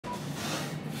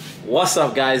What's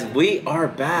up, guys? We are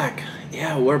back.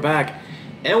 Yeah, we're back.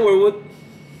 And we're with...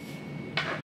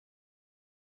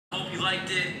 Hope you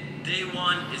liked it. Day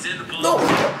one is in the book. No.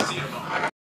 See you tomorrow.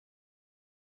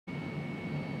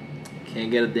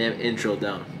 Can't get a damn intro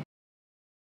down.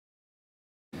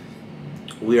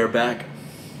 We are back.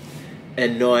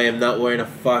 And no, I am not wearing a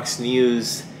Fox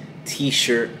News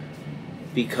t-shirt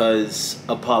because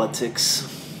of politics.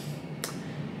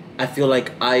 I feel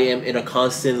like I am in a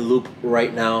constant loop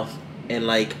right now, in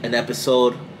like an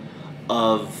episode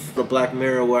of the Black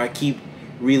Mirror where I keep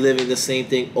reliving the same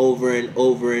thing over and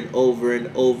over and over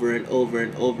and over and over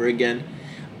and over again.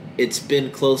 It's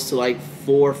been close to like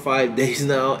 4 or 5 days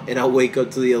now, and I wake up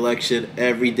to the election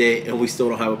every day and we still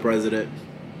don't have a president.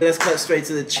 Let's cut straight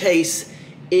to the chase.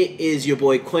 It is your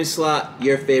boy Coinslot,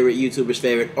 your favorite YouTuber's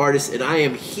favorite artist, and I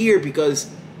am here because,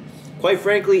 quite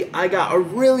frankly, I got a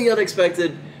really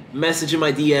unexpected message in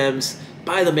my DMs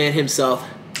by the man himself,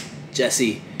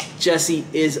 Jesse. Jesse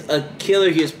is a killer.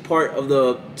 He is part of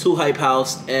the Too Hype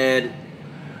House and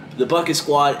the Bucket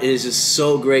Squad. It is just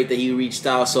so great that he reached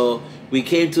out. So we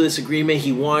came to this agreement.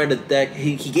 He wanted a deck.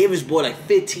 He gave his boy like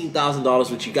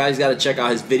 $15,000, which you guys got to check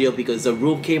out his video because the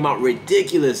room came out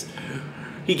ridiculous.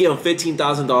 He gave him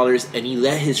 $15,000 and he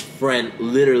let his friend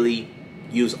literally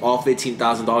use all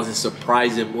 $15,000 and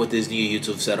surprise him with his new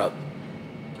YouTube setup.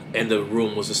 And the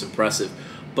room was just impressive.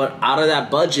 But out of that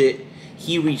budget,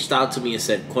 he reached out to me and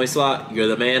said, Coinslot, you're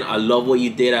the man. I love what you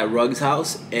did at Rug's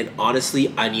house. And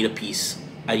honestly, I need a piece.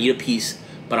 I need a piece,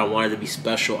 but I want it to be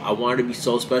special. I want it to be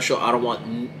so special. I don't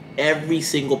want every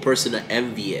single person to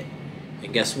envy it.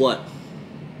 And guess what?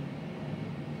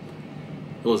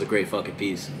 It was a great fucking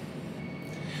piece.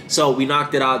 So we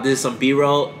knocked it out. This is some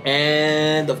B-roll.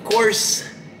 And of course,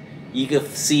 you can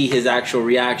see his actual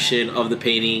reaction of the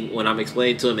painting when I'm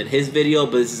explaining to him in his video,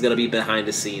 but this is going to be behind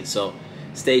the scenes. So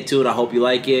stay tuned. I hope you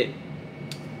like it.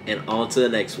 And on to the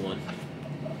next one.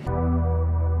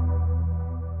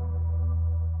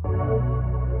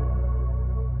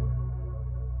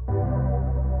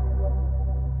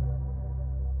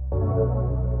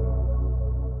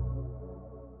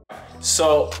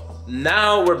 So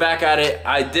now we're back at it.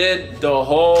 I did the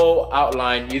whole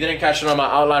outline. You didn't catch it on my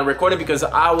outline recording because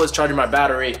I was charging my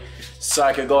battery so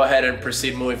I could go ahead and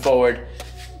proceed moving forward.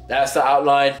 That's the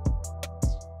outline.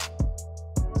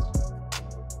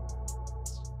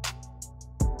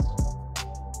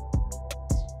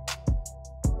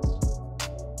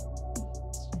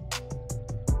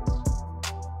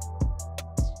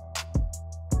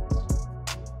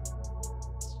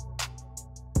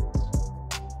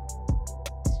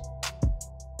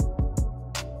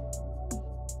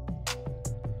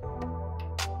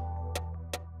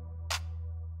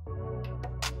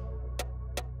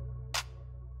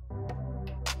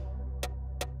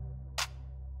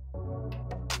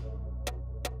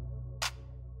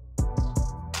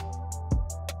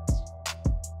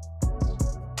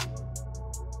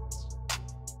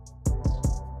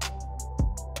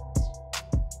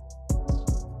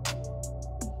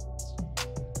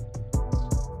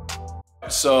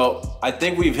 So I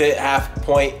think we've hit half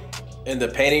point in the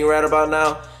painting right about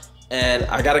now, and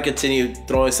I gotta continue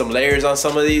throwing some layers on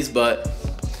some of these, but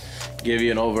give you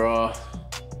an overall.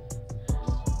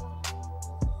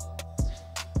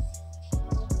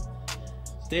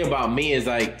 Thing about me is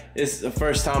like, it's the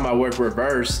first time I work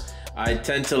reverse. I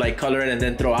tend to like color in and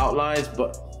then throw outlines,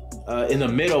 but in the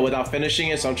middle without finishing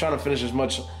it. So I'm trying to finish as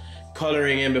much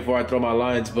coloring in before I throw my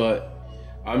lines, but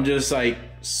I'm just like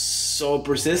so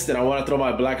persistent. I want to throw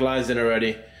my black lines in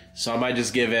already, so I might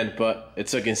just give in, but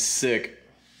it's looking sick.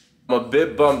 I'm a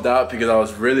bit bummed out because I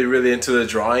was really into the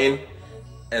drawing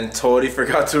and totally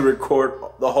forgot to record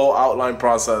the whole outline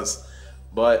process.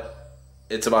 But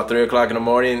it's about 3 o'clock in the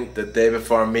morning, the day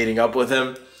before I'm meeting up with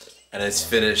him, and it's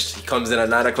finished. He comes in at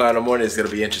 9 o'clock in the morning. It's gonna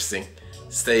be interesting.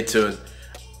 Stay tuned.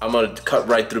 I'm gonna cut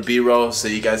right through B-roll so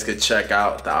you guys could check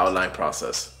out the outline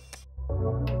process.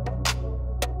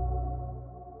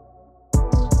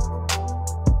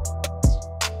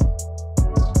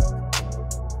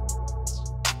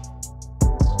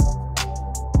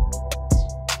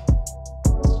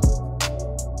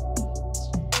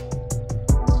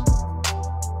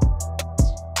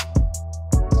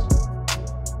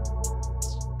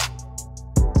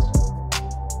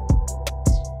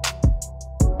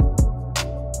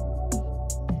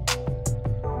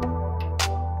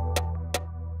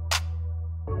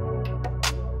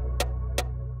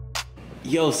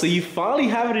 Yo, so you finally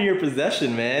have it in your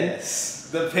possession, man. Yes.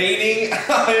 The painting,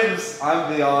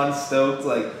 I'm beyond stoked.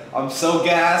 Like, I'm so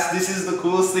gassed. This is the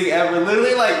coolest thing ever.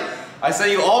 Literally, like, I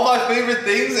sent you all my favorite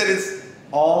things, and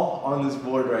all on this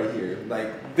board right here.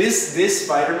 Like this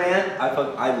Spider-Man,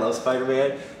 I love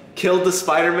Spider-Man. Killed the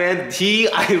Spider-Man.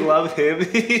 I love him.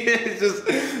 He's just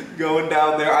going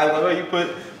down there. I love how you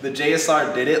put the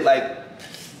JSR did it. Like,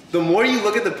 the more you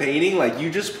look at the painting, like, you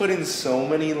just put in so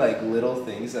many, like, little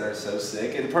things that are so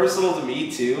sick. And personal to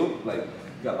me, too. Like,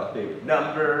 you got my favorite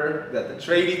number, you got the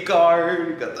trading card,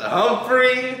 you got the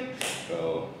Humphrey.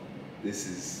 Bro, this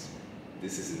is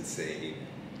insane.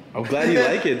 I'm glad you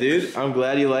like it, dude. I'm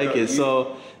glad you like it.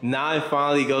 So now it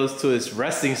finally goes to its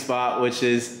resting spot, which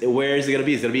is, where is it gonna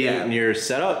be? Is it gonna be in your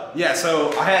setup? Yeah,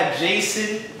 so I had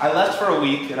Jason. I left for a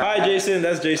week. And Hi, Jason.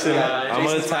 That's Jason. I'm gonna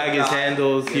Jason's tag my his guy.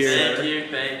 handles here.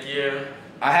 Thank you.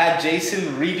 I had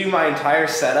Jason redo my entire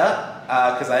setup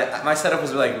because my setup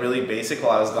was like really basic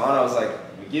while I was gone. I was like,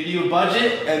 we give you a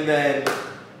budget, and then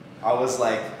I was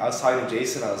talking to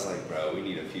Jason. I was like, bro, we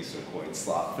need a piece of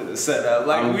Coinslot for the setup.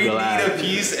 Like, we need a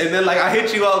piece. And then like I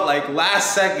hit you up like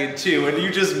last second too, and you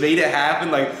just made it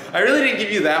happen. Like, I really didn't give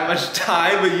you that much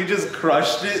time, but you just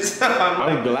crushed it. So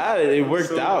I'm glad it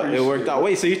worked out. It worked out.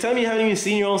 Wait, so you're telling me you haven't even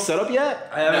seen your own setup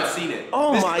yet? I haven't seen it.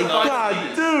 Oh my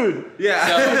god, dude!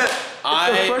 Yeah.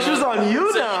 The pressure's on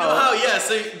you so now. You know how, yeah,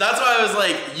 so that's why I was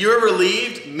like, you're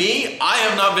relieved. Me, I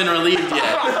have not been relieved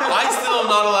yet. I still am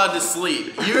not allowed to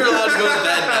sleep. You're allowed to go to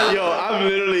bed now. Yo, I'm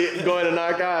literally going to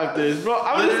knock out after this. Bro,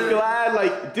 I'm just glad,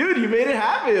 like, dude, you made it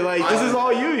happen. Like, this is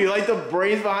all you. You're like the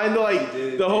brains behind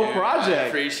the whole I project.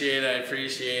 appreciate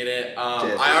it.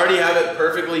 I already have it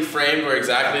perfectly framed where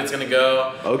exactly it's gonna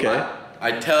go. Okay.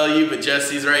 I tell you, but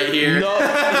Jesse's right here. No,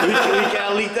 we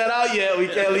can't leak that out yet. We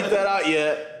can't leak that out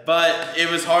yet. But it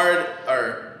was hard,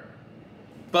 I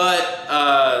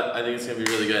think it's gonna be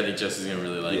really good. I think Jesse's gonna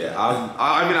really like it. Yeah,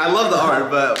 I mean, I love the art,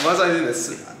 but once I do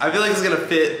this, I feel like it's gonna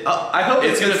fit. I hope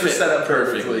It's gonna fit set up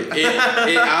perfectly.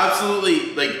 It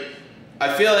absolutely, like,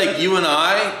 I feel like you and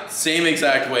I, same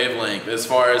exact wavelength as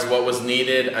far as what was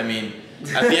needed. I mean,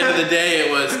 at the end of the day,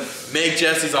 it was make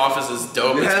Jesse's office as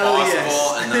dope as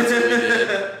possible, and that's what we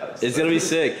did. It's gonna be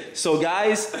sick. So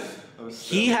guys,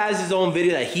 he has his own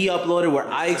video that he uploaded where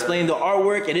I explained the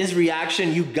artwork and his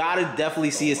reaction. You gotta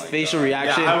definitely see his facial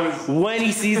reaction when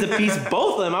he sees the piece.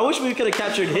 Both of them. I wish we could have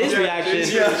captured his reaction,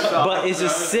 but it's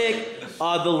just sick.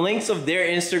 The links of their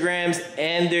Instagrams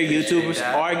and their YouTubers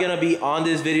are gonna be on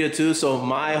this video too. So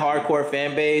my hardcore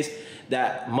fan base,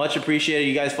 that much appreciated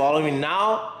you guys following me.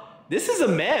 Now, this is a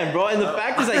man, bro. And the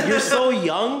fact is, like, you're so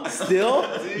young still.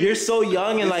 You're so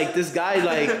young, and like this guy,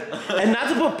 like, and not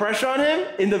to put pressure on him,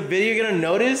 in the video you're gonna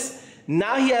notice,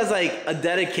 now he has like a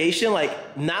dedication. Like,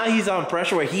 now he's on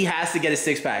pressure where he has to get his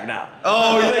six-pack now.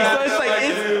 Oh, yeah. So it's like,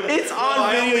 it's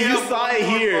on video. You saw it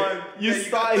here. You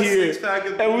saw it here.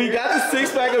 And we got the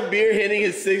six-pack of beer hitting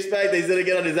his six-pack. They said to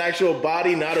get on his actual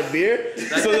body, not a beer.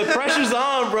 So the pressure's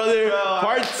on, brother.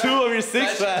 Part 2 of your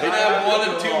six-pack. I have one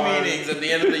of two meetings at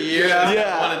the end of the year.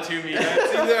 Yeah. One of two meetings.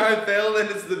 It's either I failed and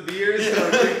it's the beers that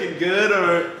are drinking good,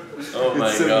 or Oh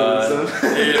my god.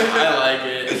 Dude, I like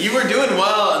it. You were doing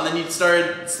well, and then you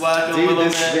started slacking a little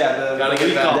bit. Yeah, gotta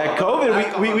get back. That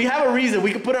COVID, we have a reason.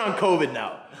 We can put it on COVID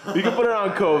now. We can put it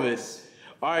on COVID.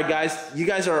 All right, guys. You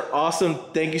guys are awesome.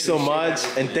 Thank you so much,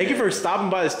 and thank you for stopping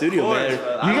by the studio, man.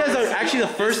 You guys are actually the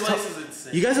first.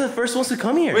 You guys are the first ones to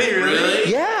come here. Wait,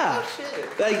 really? Yeah.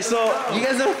 Like, so you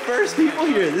guys are the first people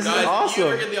here. This is awesome. If you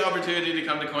ever get the opportunity to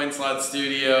come to Coinslot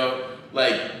Studio,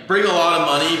 like, bring a lot of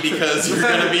money because you're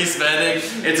gonna be spending.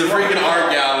 It's a freaking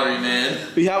art gallery, man.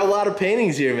 We have a lot of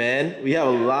paintings here, man. We have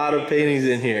a lot of paintings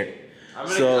in here. I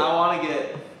want to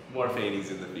get more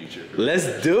paintings in the future.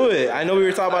 Let's do it. I know we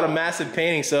were talking about a massive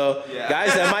painting, so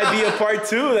guys, that might be a part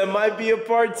 2. That might be a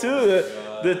part 2.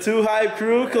 The Too Hype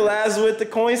crew collabs with the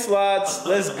Coinslots.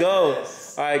 Let's go.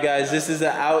 All right, guys, this is the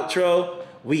outro.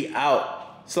 We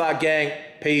out. Slot gang,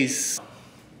 peace.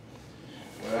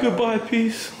 Goodbye,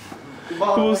 peace. It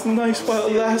was nice while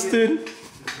it lasted.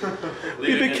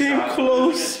 We became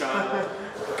close.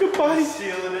 Goodbye.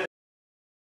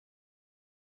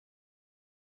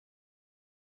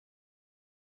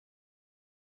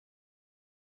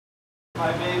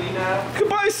 My baby now.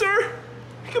 Goodbye, sir.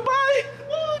 Goodbye.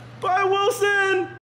 Bye, Wilson.